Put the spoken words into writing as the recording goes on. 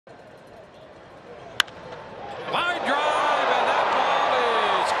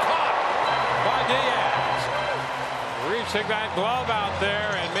chasing that glove out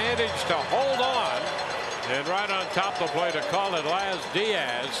there and managed to hold on. And right on top of the plate to call it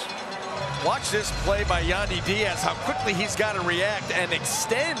Diaz. Watch this play by Yandy Diaz, how quickly he's got to react and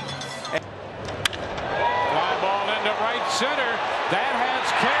extend. Fly ball into right center. That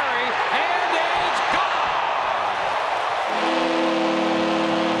has carry, and it's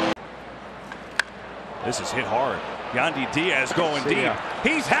gone. This is hit hard. Yandy Diaz going deep.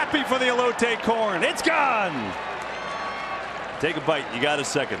 He's happy for the elote corn. It's gone. Take a bite. You got a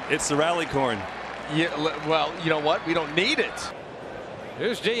second. It's the rally corn. Yeah, well, you know what? We don't need it.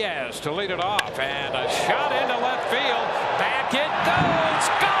 Here's Diaz to lead it off, and a shot into left field. Back it goes.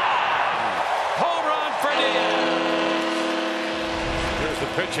 Gone! Home run for Diaz. Here's the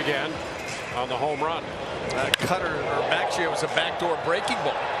pitch again on the home run. Cutter, or actually it was a backdoor breaking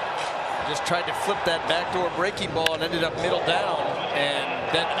ball. Just tried to flip that backdoor breaking ball and ended up middle down,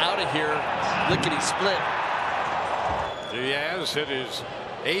 and then out of here, lickety split. Diaz hit his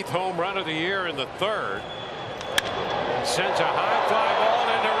 8th home run of the year in the 3rd. Sends a high fly ball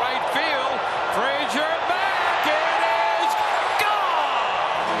into right field. Frazier back. It is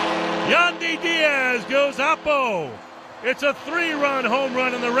gone. Yandy Diaz goes oppo. It's a 3-run home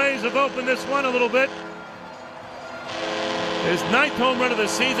run, and the Rays have opened this one a little bit. His 9th home run of the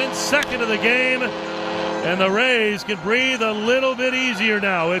season, 2nd of the game, and the Rays can breathe a little bit easier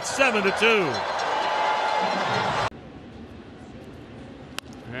now. It's 7-2.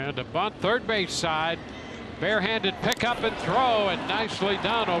 And a bunt, third base side. Barehanded pickup and throw, and nicely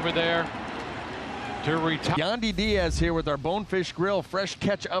done over there to retire. Yandy Diaz here with our Bonefish Grill fresh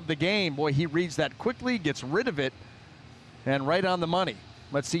catch of the game. Boy, he reads that quickly, gets rid of it, and right on the money.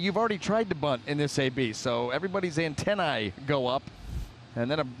 Let's see, you've already tried to bunt in this AB, so everybody's antennae go up,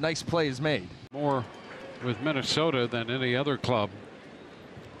 and then a nice play is made. More with Minnesota than any other club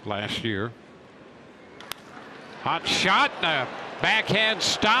last year. Hot shot, and a backhand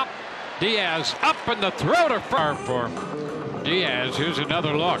stop. Diaz up in the throat of far for Diaz. Here's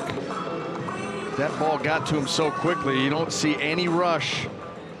another look. That ball got to him so quickly, you don't see any rush.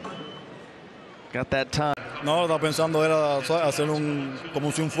 Got that time. No, estaba pensando era hacer como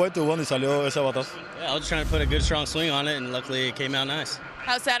un swing fuerte, bueno, y salió ese batazo. Yeah, I was just trying to put a good strong swing on it, and luckily it came out nice.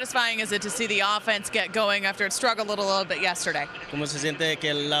 How satisfying is it to see the offense get going after it struggled a little bit yesterday? ¿Cómo se siente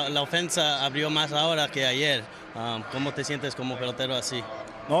que la ofensa abrió más ahora que ayer? ¿Cómo te sientes como pelotero así?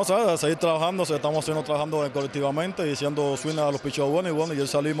 No, sabes, seguir trabajando, estamos trabajando colectivamente y haciendo swing a los pitchers buenos, y bueno, y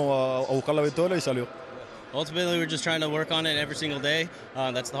salimos a buscar la victoria y salió. Ultimately, we're just trying to work on it every single day.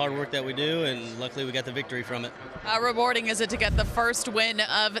 That's the hard work that we do, and luckily we got the victory from it. How rewarding is it to get the first win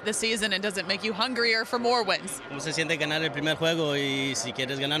of the season, and does it make you hungrier for more wins? ¿Cómo se siente ganar el primer juego y si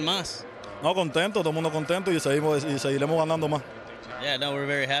quieres ganar más? No, contento, todo el mundo contento y seguiremos ganando más. Yeah, no, we're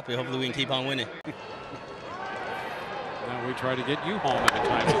very happy. Hopefully we can keep on winning. Now we try to get you home in a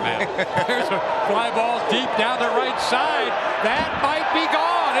timely manner. There's a fly ball deep down the right side. That might be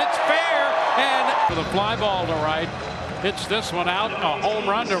gone. It's fair. And for the fly ball to right, hits this one out, a home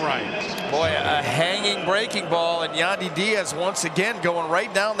run to right. Boy, a hanging breaking ball, and Yandy Diaz once again going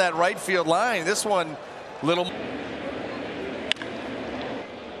right down that right field line. This one, little.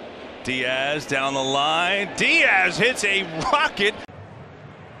 Diaz down the line. Diaz hits a rocket.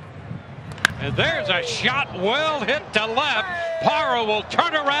 And there's a shot well hit to left. Parra will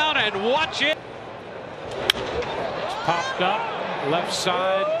turn around and watch it. It's popped up left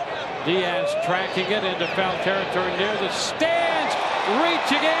side. Diaz tracking it into foul territory near the stands.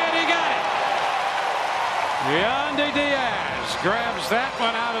 Reaching in, he got it. Yandy Diaz grabs that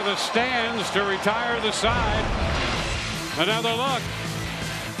one out of the stands to retire the side. Another look.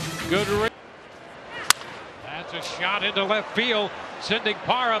 Good read. That's a shot into left field, sending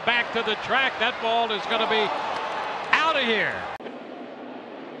Parra back to the track. That ball is going to be out of here.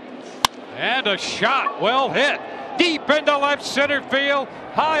 And a shot well hit. Deep into left center field.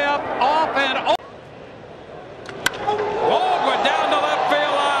 High up, off, and over. Oh, went down the left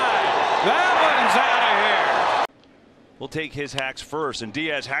field line. That one's out of here. We'll take his hacks first, and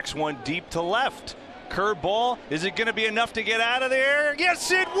Diaz hacks one deep to left. Curveball. Is it going to be enough to get out of there?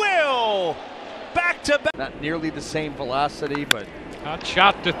 Yes, it will. Back to back. Not nearly the same velocity, but. Hot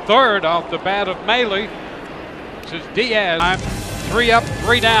shot to third off the bat of Maley. This is Diaz. 3 up,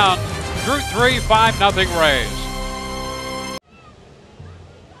 3 down. Through 3, 5-0 Rays.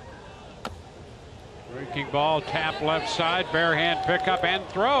 Breaking ball, tap left side, barehand pickup and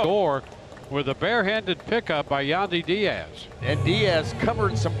throw. Or with a barehanded pickup by Yandy Diaz. And Diaz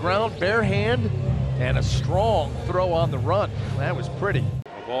covered some ground, bare hand, and a strong throw on the run. That was pretty.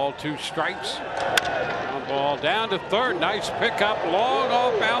 Ball, 2 strikes. Ground ball down to third. Nice pickup. Long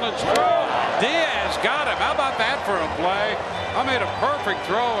off balance throw. Diaz got him. How about that for a play? I made a perfect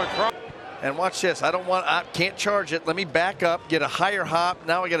throw across. And watch this. I can't charge it. Let me back up, get a higher hop.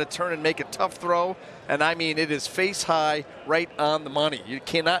 Now I got to turn and make a tough throw. And I mean, it is face high, right on the money. You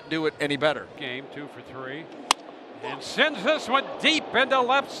cannot do it any better. Game 2 for 3. And sends this one deep into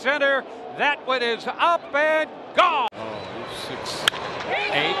left center. That one is up and gone. Oh, 6,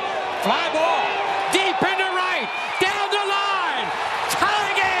 8. Fly ball. Deep into right. Down the line.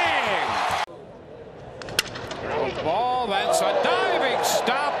 Tie game. Ball. That's a diving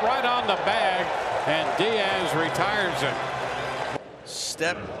stop right on the bag. And Diaz retires it.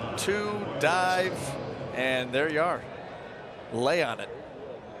 Step 2, dive, and there you are. Lay on it.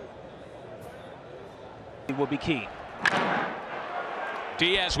 It will be key.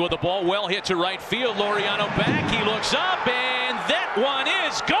 Diaz with the ball, well hit to right field. Laureano back, he looks up, and that one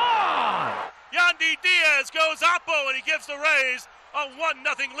is gone! Yandy Diaz goes oppo, and he gives the Rays a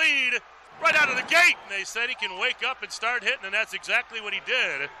 1-0 lead right out of the gate. And they said he can wake up and start hitting, and that's exactly what he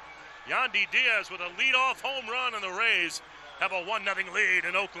did. Yandy Diaz with a leadoff home run, and the Rays have a 1-0 lead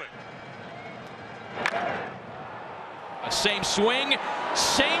in Oakland. Same swing,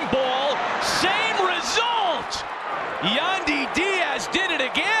 same ball, same result! Yandy Diaz did it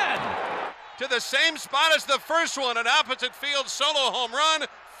again! To the same spot as the first one, an opposite field solo home run,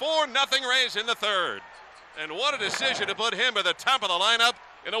 4-0 Rays in the third. And what a decision to put him at the top of the lineup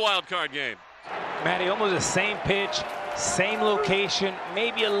in a wild card game. Matty, almost the same pitch, same location,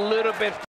 maybe a little bit